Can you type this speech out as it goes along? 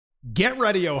Get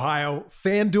ready, Ohio.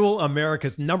 FanDuel,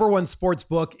 America's #1 sports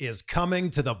book, is coming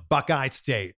to the Buckeye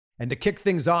State. And to kick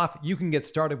things off, you can get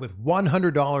started with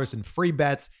 $100 in free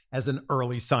bets as an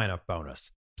early sign-up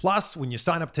bonus. Plus, when you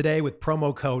sign up today with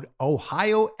promo code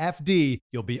OhioFD,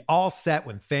 you'll be all set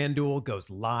when FanDuel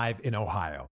goes live in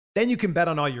Ohio. Then you can bet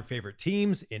on all your favorite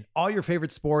teams in all your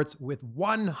favorite sports with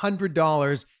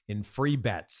 $100 in free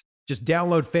bets. Just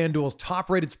download FanDuel's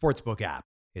top-rated sportsbook app.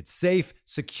 It's safe,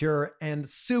 secure, and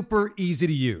super easy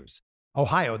to use.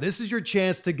 Ohio, this is your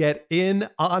chance to get in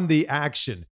on the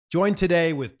action. Join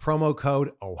today with promo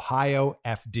code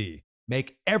OhioFD.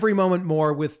 Make every moment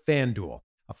more with FanDuel,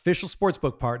 official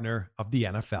sportsbook partner of the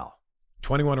NFL.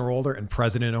 21 or older and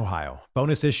present in Ohio.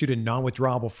 Bonus issued in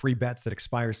non-withdrawable free bets that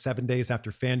expires 7 days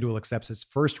after FanDuel accepts its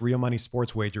first real money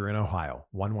sports wager in Ohio,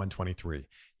 1/1/23.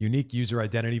 Unique user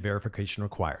identity verification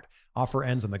required. Offer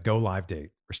ends on the go live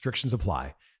date. Restrictions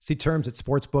apply. See terms at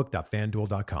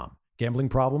sportsbook.fanduel.com. Gambling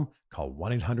problem? Call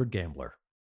 1-800-GAMBLER.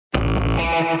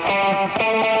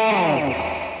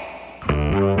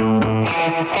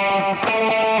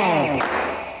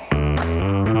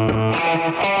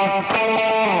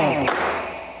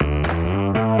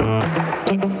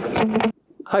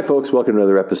 Hi, folks. Welcome to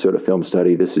another episode of Film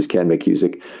Study. This is Ken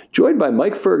McCusick, joined by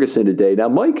Mike Ferguson today. Now,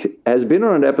 Mike has been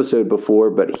on an episode before,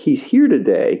 but he's here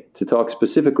today to talk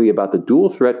specifically about the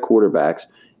dual-threat quarterbacks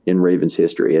in Ravens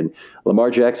history. And Lamar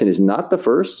Jackson is not the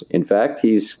first. In fact,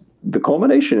 he's the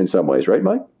culmination in some ways, right,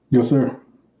 Mike? Yes, sir.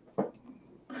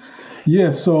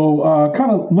 Yeah, so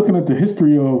kind of looking at the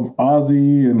history of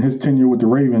Ozzie and his tenure with the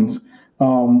Ravens,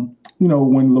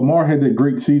 when Lamar had that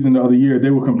great season the other year,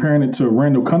 they were comparing it to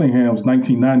Randall Cunningham's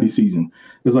 1990 season.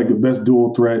 It's like the best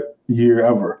dual threat year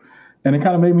ever. And it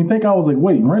kind of made me think, I was like,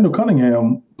 wait, Randall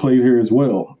Cunningham played here as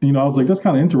well. I was like, that's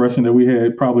kind of interesting that we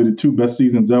had probably the two best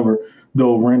seasons ever,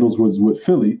 though Randall's was with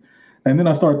Philly. And then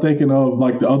I started thinking of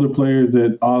like the other players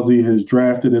that Ozzie has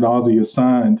drafted, that Ozzie has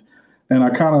signed. And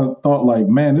I kind of thought like,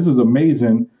 man, this is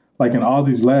amazing. Like in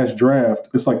Ozzie's last draft,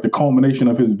 it's like the culmination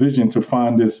of his vision to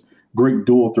find this great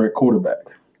dual threat quarterback.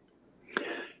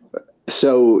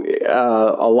 So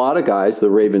a lot of guys the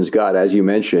Ravens got, as you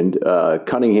mentioned,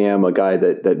 Cunningham, a guy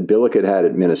that Billick had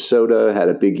at Minnesota, had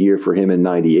a big year for him in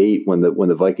 '98 when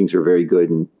the Vikings were very good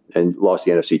and lost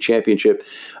the NFC Championship.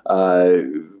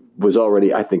 Was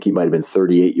already, I think he might have been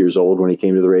 38 years old when he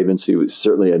came to the Ravens. He was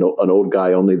certainly an old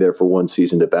guy, only there for one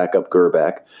season to back up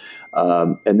Gerback.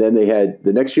 And then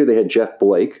the next year they had Jeff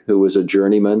Blake, who was a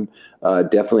journeyman,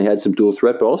 definitely had some dual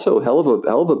threat, but also hell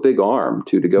of a big arm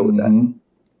to go with that.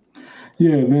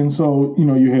 Yeah. Then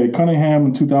you had Cunningham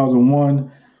in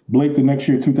 2001, Blake the next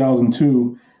year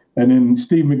 2002, and then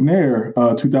Steve McNair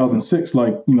 2006.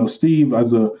 Steve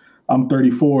I'm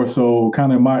 34, so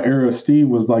kind of in my era, Steve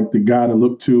was like the guy to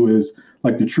look to as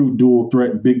like the true dual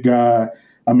threat big guy.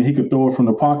 I mean, he could throw it from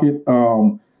the pocket.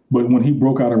 But when he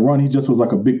broke out and run, he just was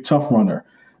like a big, tough runner.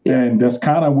 Yeah. And that's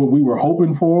kind of what we were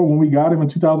hoping for when we got him in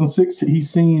 2006. He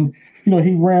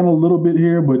ran a little bit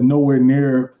here, but nowhere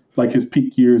near like his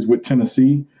peak years with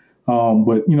Tennessee.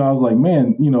 But I was like,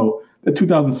 man, the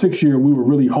 2006 year, we were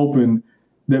really hoping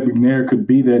that McNair could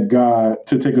be that guy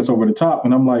to take us over the top.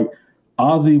 And I'm like,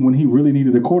 Ozzie, when he really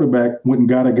needed a quarterback, went and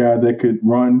got a guy that could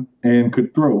run and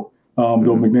could throw, though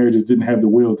McNair just didn't have the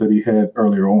wheels that he had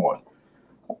earlier on.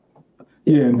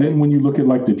 Yeah, and then when you look at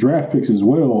like the draft picks as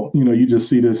well, you just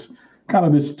see this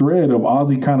thread of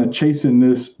Ozzie kind of chasing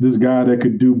this guy that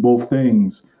could do both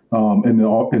things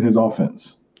in his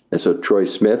offense. And so Troy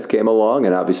Smith came along,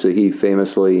 and obviously he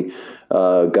famously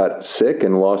got sick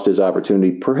and lost his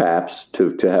opportunity, perhaps,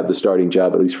 to have the starting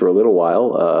job, at least for a little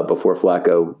while, before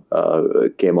Flacco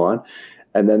came on.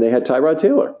 And then they had Tyrod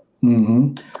Taylor.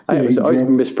 Mm-hmm. I always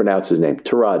mispronounce his name.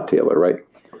 Tyrod Taylor, right?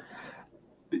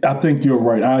 I think you're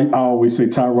right. I always say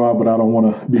Tyrod, but I don't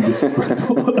want to be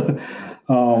disrespectful.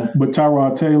 But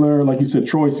Tyrod Taylor, like you said,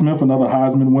 Troy Smith, another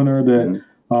Heisman winner that,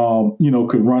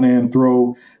 could run and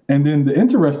throw. And then the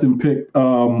interesting pick,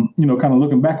 kind of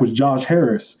looking back, was Josh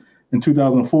Harris in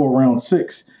 2004, round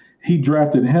 6. He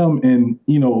drafted him in,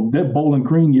 that Bowling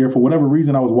Green year. For whatever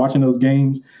reason, I was watching those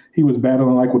games. He was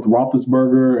battling like with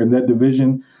Roethlisberger and that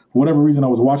division. For whatever reason, I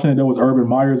was watching it. That was Urban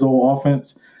Meyer's old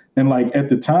offense. And like at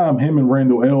the time, him and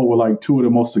Randall L were like two of the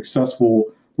most successful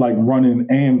like running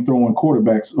and throwing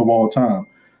quarterbacks of all time.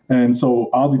 And so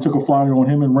Ozzie took a flyer on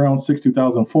him in round 6,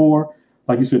 2004.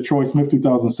 Like you said, Troy Smith,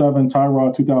 2007,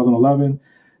 Tyrod, 2011.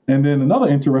 And then another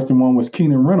interesting one was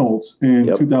Keenan Reynolds in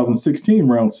 2016,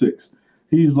 round 6.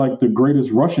 He's like the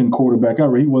greatest rushing quarterback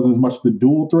ever. He wasn't as much the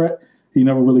dual threat. He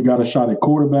never really got a shot at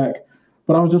quarterback.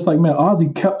 But I was just like, man, Ozzie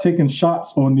kept taking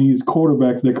shots on these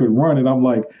quarterbacks that could run. And I'm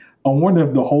like, I wonder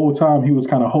if the whole time he was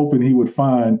kind of hoping he would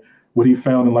find what he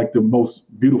found in like the most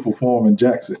beautiful form in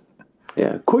Jackson.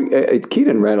 Yeah,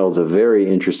 Keaton Reynolds, a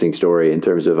very interesting story in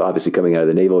terms of obviously coming out of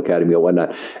the Naval Academy and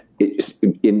whatnot.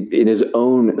 In his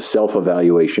own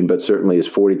self-evaluation, but certainly his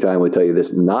 40 time would tell you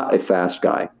this, not a fast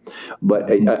guy, but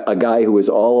a guy who was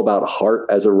all about heart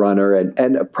as a runner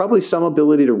and probably some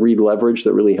ability to read leverage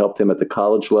that really helped him at the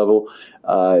college level.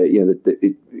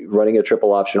 Running a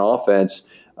triple option offense,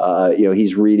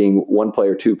 he's reading one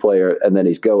player, two player, and then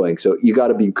he's going. So you got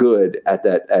to be good at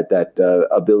that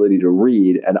ability to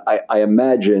read. And I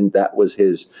imagine that was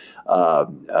his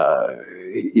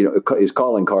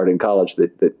calling card in college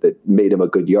that made him a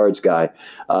good yards guy.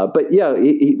 But yeah,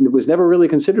 he was never really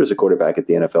considered as a quarterback at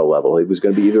the NFL level. He was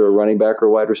going to be either a running back or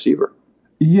a wide receiver.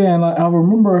 Yeah, and I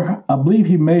remember, I believe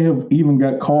he may have even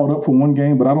got called up for one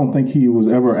game, but I don't think he was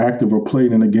ever active or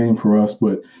played in a game for us.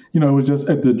 But, it was just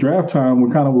at the draft time,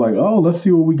 we're kind of like, oh, let's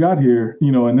see what we got here,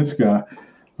 in this guy.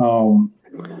 And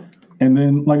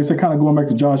then, like I said, kind of going back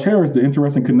to Josh Harris, the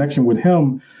interesting connection with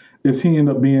him is he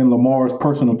ended up being Lamar's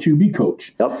personal QB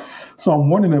coach. Yep. So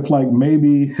I'm wondering if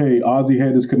maybe, hey, Ozzie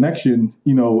had this connection.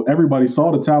 Everybody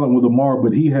saw the talent with Lamar,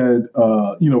 but he had,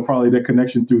 probably that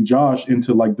connection through Josh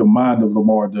into the mind of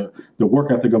Lamar, the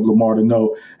work ethic of Lamar to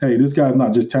know, hey, this guy's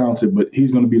not just talented, but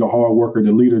he's going to be the hard worker,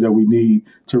 the leader that we need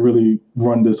to really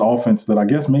run this offense that I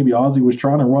guess maybe Ozzie was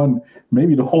trying to run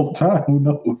maybe the whole time. Who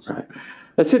knows? Right.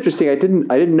 That's interesting. I didn't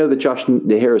know that Josh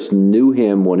Harris knew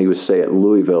him when he was, say, at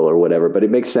Louisville or whatever, but it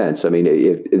makes sense. I mean,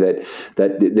 that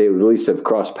they would at least have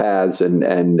crossed paths,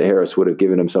 and Harris would have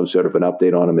given him some sort of an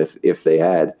update on him if they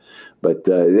had. But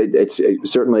it's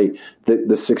certainly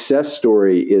the success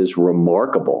story is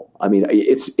remarkable. I mean,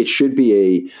 it should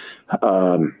be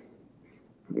a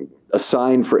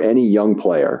sign for any young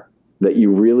player that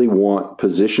you really want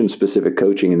position-specific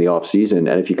coaching in the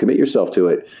offseason. And if you commit yourself to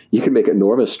it, you can make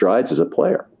enormous strides as a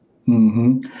player.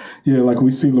 Mm-hmm. Yeah, like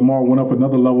we see Lamar went up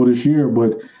another level this year,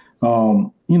 but,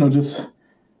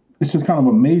 it's just kind of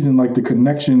amazing, the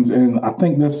connections. And I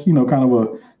think that's,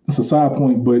 that's a side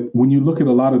point. But when you look at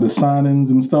a lot of the signings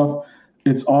and stuff,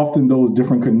 it's often those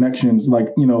different connections. Like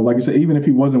I said, even if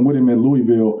he wasn't with him at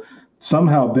Louisville,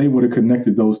 somehow they would have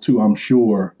connected those two, I'm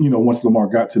sure, once Lamar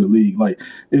got to the league.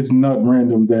 It's not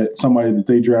random that somebody that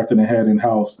they drafted and had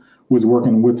in-house was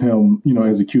working with him,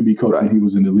 as a QB coach when he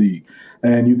was in the league.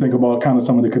 And you think about kind of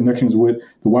some of the connections with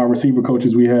the wide receiver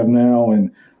coaches we have now and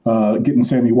getting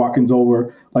Sammy Watkins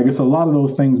over. It's a lot of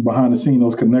those things behind the scene,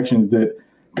 those connections that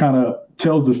kind of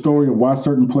tells the story of why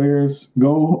certain players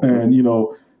go. And,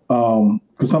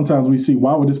 because sometimes we see,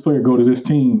 why would this player go to this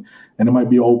team? And it might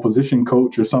be an old position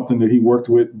coach or something that he worked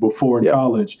with before in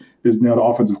college is now the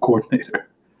offensive coordinator.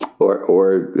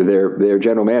 Or their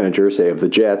general manager, say of the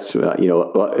Jets,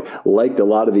 liked a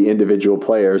lot of the individual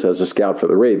players as a scout for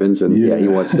the Ravens, and he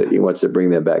wants to bring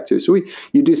them back too. So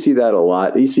you do see that a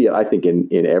lot. You see it, I think,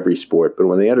 in every sport. But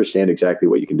when they understand exactly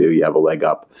what you can do, you have a leg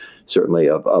up, certainly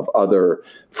of other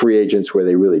free agents where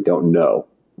they really don't know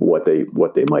what they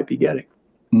might be getting.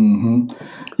 Mm-hmm.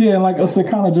 Yeah, and like I said,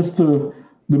 kind of just the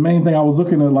main thing I was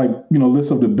looking at,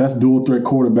 lists of the best dual threat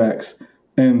quarterbacks.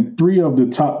 And 3 of the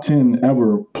top 10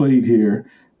 ever played here.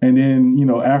 And then,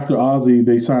 after Ozzie,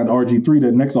 they signed RG3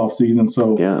 that next offseason.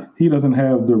 So he doesn't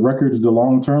have the records, the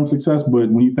long-term success.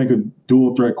 But when you think of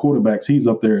dual threat quarterbacks, he's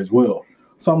up there as well.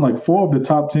 So I'm 4 of the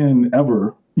top 10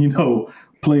 ever,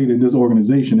 played in this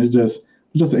organization. It's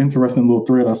just an interesting little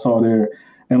thread I saw there.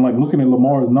 And looking at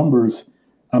Lamar's numbers,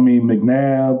 I mean,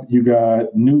 McNabb, you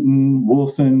got Newton,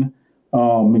 Wilson,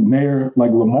 McNair.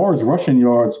 Lamar's rushing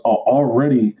yards are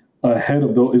already ahead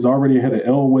of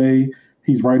Elway.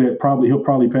 He's right at he'll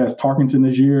probably pass Tarkenton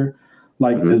this year.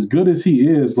 As good as he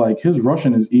is, his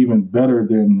rushing is even better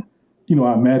than,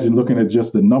 I imagine looking at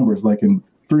just the numbers. In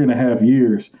 3.5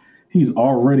 years, he's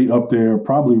already up there,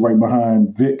 probably right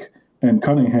behind Vic and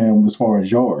Cunningham as far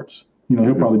as yards.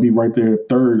 He'll probably be right there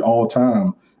third all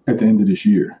time at the end of this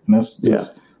year. And that's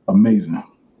just amazing.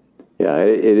 Yeah,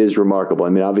 it is remarkable. I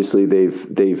mean, obviously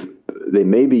they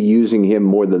may be using him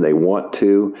more than they want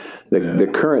to. The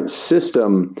current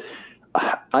system,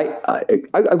 I've got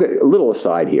a little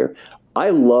aside here. I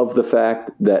love the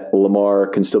fact that Lamar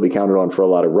can still be counted on for a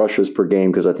lot of rushes per game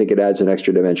because I think it adds an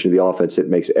extra dimension to the offense. It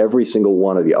makes every single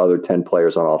one of the other 10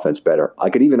 players on offense better.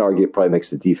 I could even argue it probably makes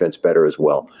the defense better as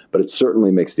well, but it certainly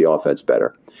makes the offense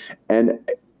better. And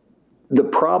the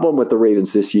problem with the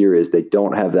Ravens this year is they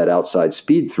don't have that outside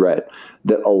speed threat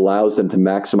that allows them to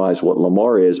maximize what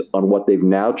Lamar is on what they've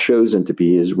now chosen to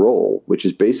be his role, which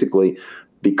is basically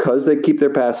because they keep their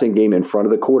passing game in front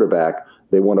of the quarterback,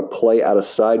 They want to play out of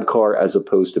sidecar as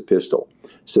opposed to pistol.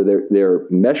 So their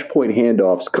mesh point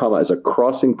handoffs come as a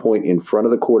crossing point in front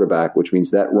of the quarterback, which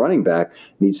means that running back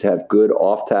needs to have good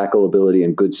off-tackle ability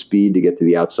and good speed to get to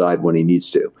the outside when he needs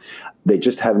to. They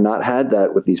just have not had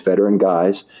that with these veteran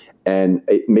guys, and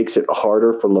it makes it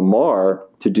harder for Lamar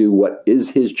to do what is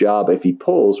his job if he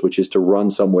pulls, which is to run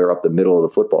somewhere up the middle of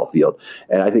the football field.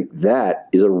 And I think that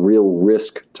is a real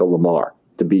risk to Lamar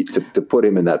to put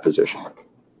him in that position.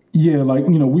 Yeah,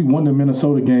 we won the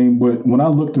Minnesota game, but when I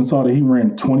looked and saw that he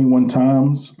ran 21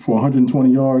 times for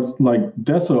 120 yards,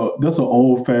 that's a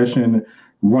old-fashioned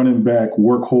running back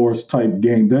workhorse type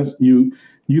game. That's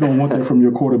you don't want that from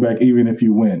your quarterback, even if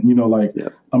you win.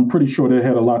 I'm pretty sure that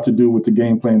had a lot to do with the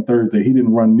game plan Thursday. He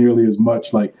didn't run nearly as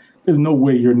much. There's no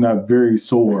way you're not very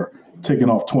sore taking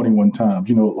off 21 times.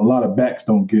 A lot of backs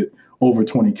don't get over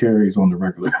 20 carries on the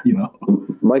regular,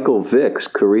 Michael Vick's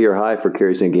career high for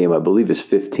carries in a game, I believe, is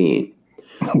 15.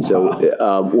 Wow.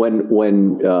 So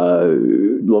when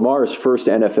Lamar's first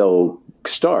NFL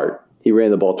start, he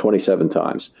ran the ball 27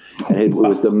 times. And it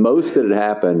was the most that had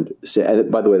happened.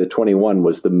 And by the way, the 21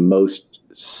 was the most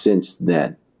since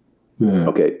then. Yeah.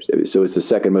 Okay, so it's the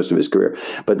second most of his career.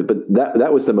 But that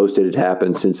was the most that had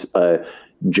happened since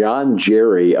John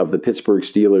Jerry of the Pittsburgh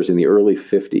Steelers in the early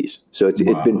 50s. So it's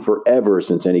been forever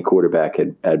since any quarterback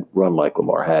had run like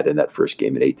Lamar had in that first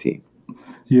game in 18.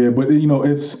 Yeah, but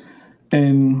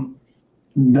and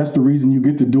that's the reason you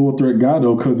get the dual threat guy,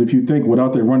 though, because if you think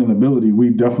without that running ability, we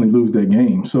definitely lose that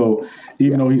game. So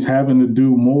even though he's having to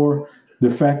do more, the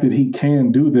fact that he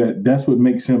can do that, that's what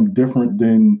makes him different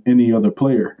than any other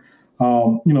player.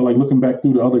 Looking back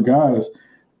through the other guys,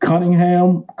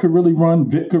 Cunningham could really run,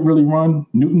 Vick could really run,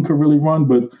 Newton could really run,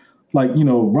 but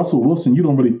Russell Wilson, you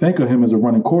don't really think of him as a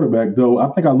running quarterback, though.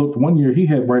 I think I looked one year, he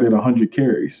had right at 100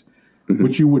 carries,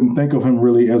 which you wouldn't think of him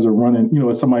really as a running,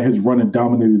 as somebody who's running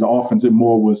dominated the offense. It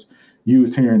more was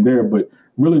used here and there, but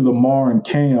really Lamar and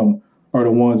Cam are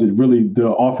the ones that really the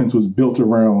offense was built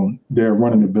around their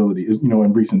running ability,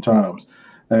 in recent times.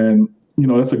 And,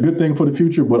 that's a good thing for the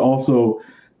future, but also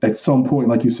at some point,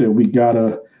 like you said, we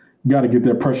gotta get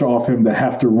that pressure off him to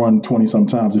have to run 20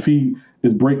 sometimes. If he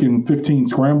is breaking 15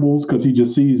 scrambles because he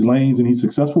just sees lanes and he's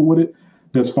successful with it,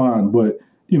 that's fine. But,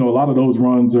 a lot of those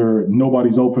runs are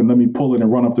nobody's open. Let me pull it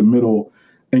and run up the middle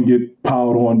and get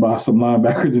piled on by some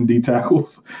linebackers and D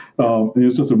tackles. And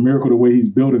it's just a miracle the way he's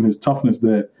building his toughness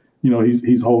that,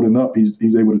 he's holding up.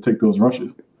 He's able to take those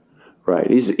rushes. Right.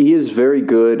 He is very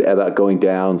good about going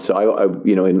down. So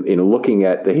in looking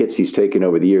at the hits he's taken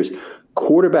over the years,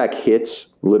 quarterback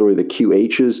hits, literally the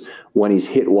QHs, when he's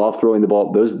hit while throwing the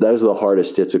ball, those are the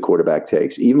hardest hits a quarterback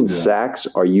takes. Even sacks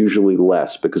are usually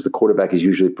less because the quarterback is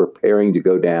usually preparing to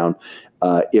go down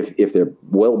if they're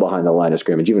well behind the line of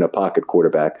scrimmage, even a pocket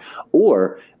quarterback.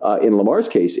 Or in Lamar's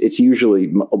case, it's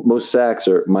usually most sacks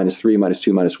are -3,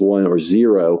 -2, -1, or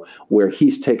 0, where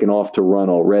he's taken off to run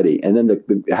already. And then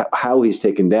how he's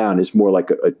taken down is more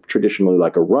like traditionally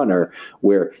like a runner,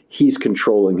 where he's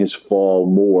controlling his fall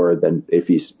more than if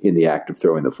he's in the act of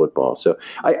throwing the football. So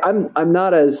I'm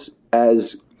not as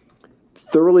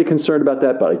thoroughly concerned about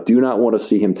that, but I do not want to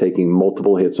see him taking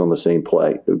multiple hits on the same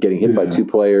play. Getting hit by two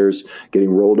players, getting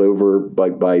rolled over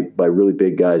by really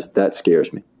big guys, that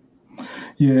scares me.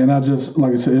 Yeah, and I just,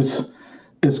 like I said,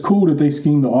 it's cool that they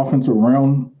scheme the offense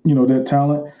around, that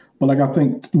talent. But I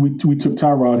think we took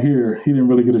Tyrod here. He didn't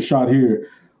really get a shot here.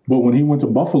 But when he went to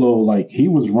Buffalo, he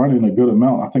was running a good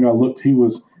amount. I think I looked, he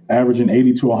was averaging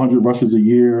 80 to 100 rushes a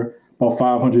year, about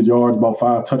 500 yards, about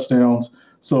 5 touchdowns.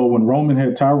 So when Roman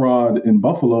had Tyrod in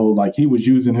Buffalo, he was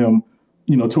using him,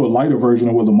 to a lighter version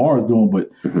of what Lamar is doing.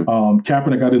 But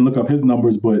Kaepernick, I didn't look up his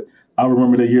numbers, but I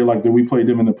remember that year, that we played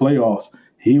them in the playoffs,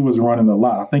 he was running a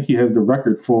lot. I think he has the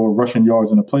record for rushing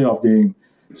yards in a playoff game.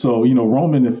 So,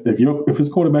 Roman, if his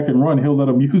quarterback can run, he'll let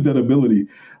him use that ability.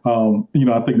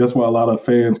 I think that's why a lot of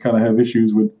fans kind of have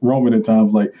issues with Roman at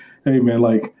times. Hey, man,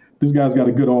 this guy's got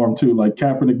a good arm too.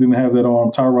 Kaepernick didn't have that arm.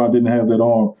 Tyrod didn't have that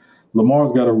arm.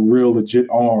 Lamar's got a real legit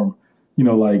arm.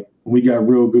 We got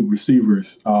real good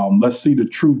receivers. Let's see the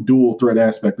true dual threat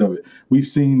aspect of it. We've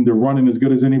seen the running as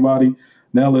good as anybody.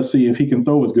 Now let's see if he can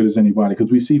throw as good as anybody,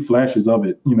 because we see flashes of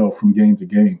it, from game to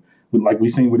game. Like we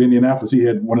seen with Indianapolis, he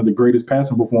had one of the greatest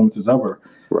passing performances ever.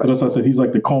 Right. So that's why I said he's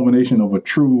like the culmination of a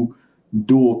true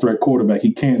dual threat quarterback.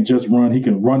 He can't just run. He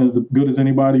can run as good as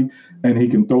anybody, and he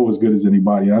can throw as good as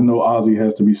anybody. I know Ozzie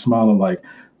has to be smiling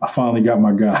I finally got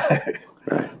my guy.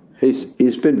 Right.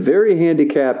 He's been very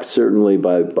handicapped, certainly,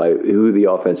 by who the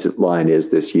offensive line is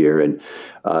this year. And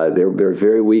they're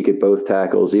very weak at both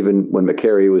tackles. Even when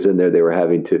McCary was in there, they were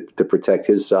having to protect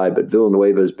his side. But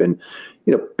Villanueva has been,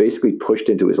 basically pushed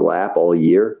into his lap all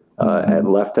year at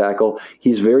left tackle.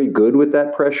 He's very good with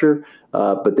that pressure,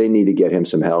 but they need to get him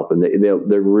some help. And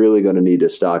they're really going to need to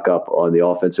stock up on the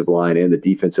offensive line and the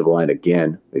defensive line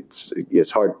again.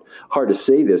 It's hard to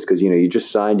say this because, you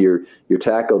just signed your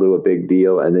tackle to a big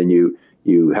deal, and then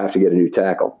you have to get a new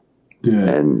tackle. Yeah.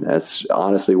 And that's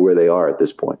honestly where they are at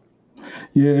this point.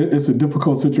 Yeah, it's a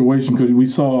difficult situation because we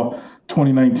saw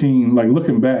 2019, like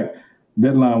looking back,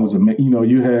 that line was amazing.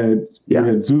 You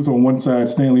had Zeus on one side,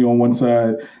 Stanley on one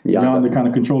side, Yonder kind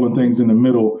of controlling things in the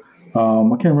middle.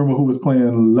 I can't remember who was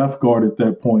playing left guard at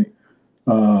that point.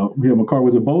 We had McCarr.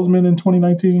 Was it Bozeman in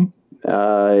 2019?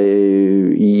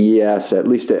 Yes, at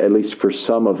least for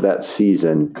some of that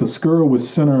season. Because Skura was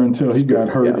center until he got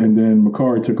hurt, and then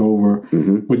McCarr took over.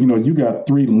 Mm-hmm. But you got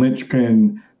three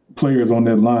linchpin players on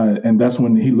that line, and that's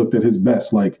when he looked at his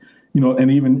best. And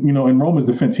even in Roman's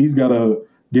defense, he's got a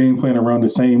game plan around the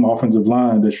same offensive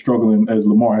line that's struggling as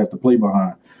Lamar has to play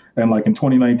behind. And in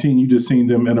 2019, you just seen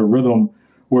them in a rhythm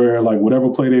where whatever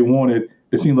play they wanted,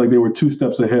 it seemed like they were 2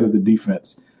 steps ahead of the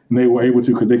defense. And they were able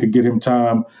to because they could get him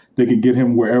time. They could get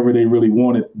him wherever they really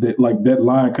wanted. That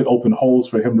line could open holes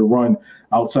for him to run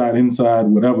outside, inside,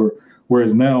 whatever.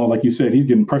 Whereas now, like you said, he's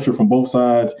getting pressure from both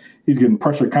sides. He's getting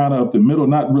pressure kind of up the middle,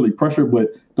 not really pressure, but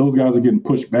those guys are getting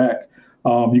pushed back.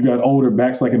 You got older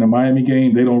backs like in the Miami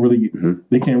game. They don't really,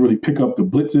 they can't really pick up the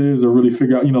blitzes or really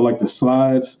figure out, the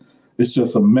slides. It's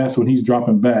just a mess when he's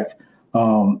dropping back.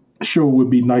 Sure would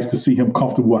be nice to see him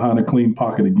comfortable behind a clean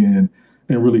pocket again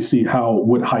and really see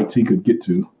what heights he could get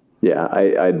to. Yeah,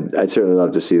 I'd certainly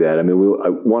love to see that. I mean, I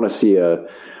want to see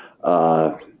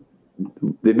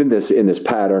they've been in this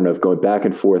pattern of going back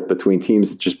and forth between teams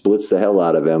that just blitz the hell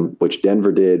out of him, which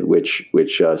Denver did, which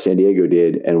San Diego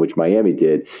did, and which Miami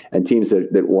did, and teams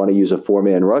that want to use a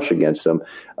 4-man rush against them,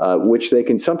 which they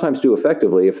can sometimes do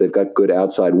effectively if they've got good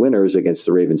outside winners against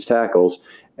the Ravens tackles.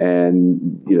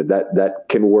 And that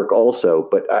can work also.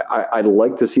 But I'd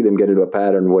like to see them get into a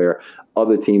pattern where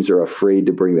other teams are afraid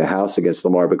to bring the house against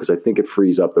Lamar because I think it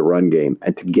frees up the run game.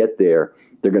 And to get there,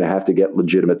 they're going to have to get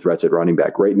legitimate threats at running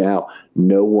back. Right now,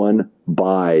 no one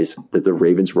buys that the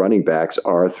Ravens running backs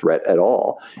are a threat at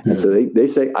all. Yeah. And so they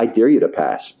say, I dare you to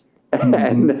pass.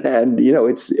 Mm-hmm. And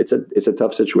it's a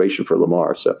tough situation for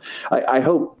Lamar. So I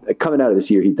hope coming out of this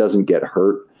year, he doesn't get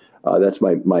hurt. That's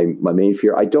my main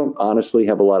fear. I don't honestly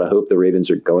have a lot of hope the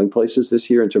Ravens are going places this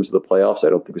year in terms of the playoffs.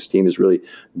 I don't think this team is really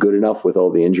good enough with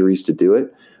all the injuries to do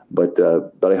it. But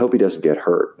I hope he doesn't get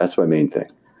hurt. That's my main thing.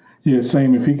 Yeah,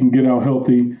 same. If he can get out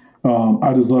healthy,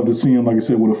 I just love to see him, like I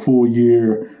said, with a full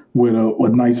year, with a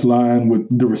nice line, with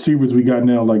the receivers we got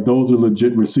now. Those are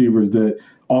legit receivers that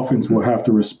offense will have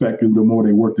to respect the more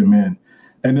they work them in.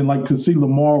 And then to see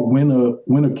Lamar win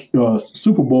a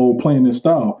Super Bowl playing this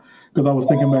style. Because I was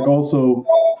thinking back also,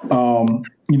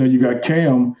 you got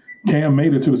Cam. Cam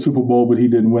made it to the Super Bowl, but he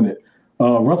didn't win it.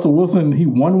 Russell Wilson, he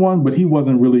won one, but he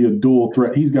wasn't really a dual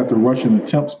threat. He's got the rushing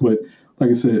attempts, but like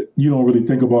I said, you don't really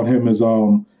think about him as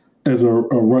a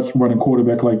rush running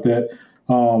quarterback like that.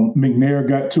 McNair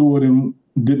got to it and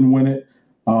didn't win it.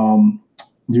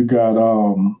 You got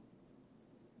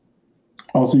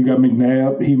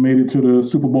McNabb. He made it to the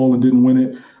Super Bowl and didn't win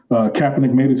it.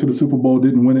 Kaepernick made it to the Super Bowl,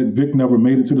 didn't win it. Vic never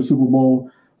made it to the Super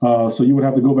Bowl. So you would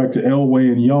have to go back to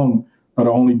Elway and Young are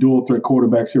the only dual threat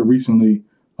quarterbacks here recently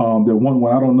that won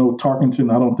one. I don't know Tarkenton.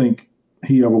 I don't think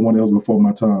he ever won else before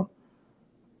my time.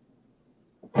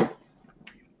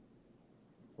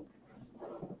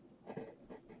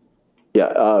 Yeah,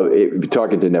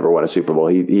 Tarkenton never won a Super Bowl.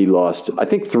 He lost, I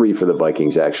think, 3 for the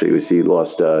Vikings, actually. He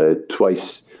lost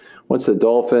twice, once to the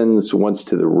Dolphins, once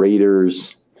to the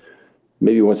Raiders,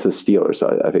 maybe once to the Steelers.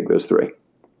 I think those 3.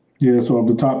 Yeah, so of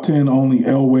the top 10, only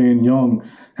Elway and Young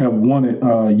have won it.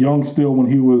 Young still,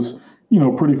 when he was,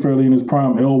 pretty fairly in his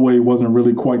prime, Elway wasn't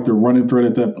really quite the running threat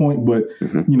at that point. But,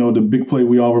 the big play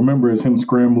we all remember is him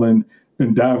scrambling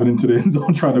and diving into the end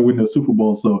zone trying to win the Super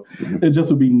Bowl. So it just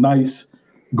would be nice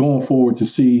going forward to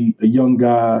see a young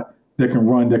guy that can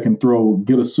run, that can throw,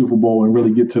 get a Super Bowl, and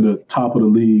really get to the top of the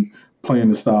league playing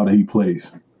the style that he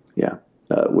plays. Yeah,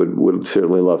 would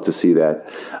certainly love to see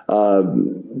that.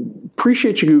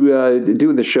 Appreciate you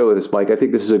doing the show with us, Mike. I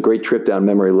think this is a great trip down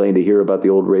memory lane to hear about the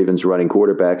old Ravens running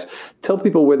quarterbacks. Tell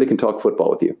people where they can talk football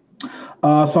with you.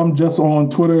 So I'm just on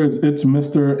Twitter. It's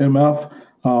Mr. MF.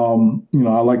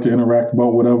 I like to interact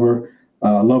about whatever.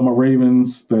 I love my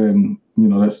Ravens, and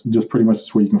that's just pretty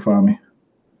much where you can find me.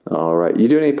 All right. You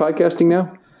doing any podcasting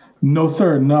now? No,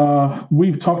 sir. Nah,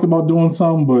 we've talked about doing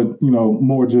some, but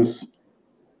more just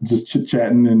chit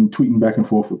chatting and tweeting back and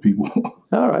forth with people.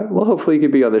 All right. Well, hopefully you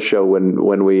could be on the show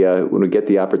when we get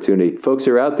the opportunity. Folks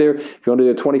are out there. If you want to do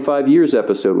a 25 years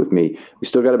episode with me, we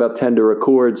still got about 10 to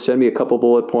record. Send me a couple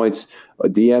bullet points.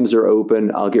 DMs are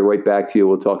open. I'll get right back to you.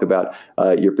 We'll talk about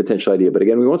your potential idea. But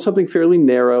again, we want something fairly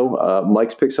narrow.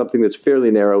 Mike's picked something that's fairly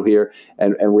narrow here,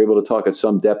 and we're able to talk at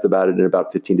some depth about it in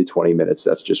about 15 to 20 minutes.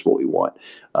 That's just what we want.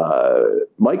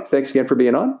 Mike, thanks again for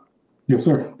being on. Yes,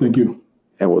 sir. Thank you.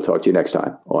 And we'll talk to you next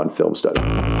time on Film Study.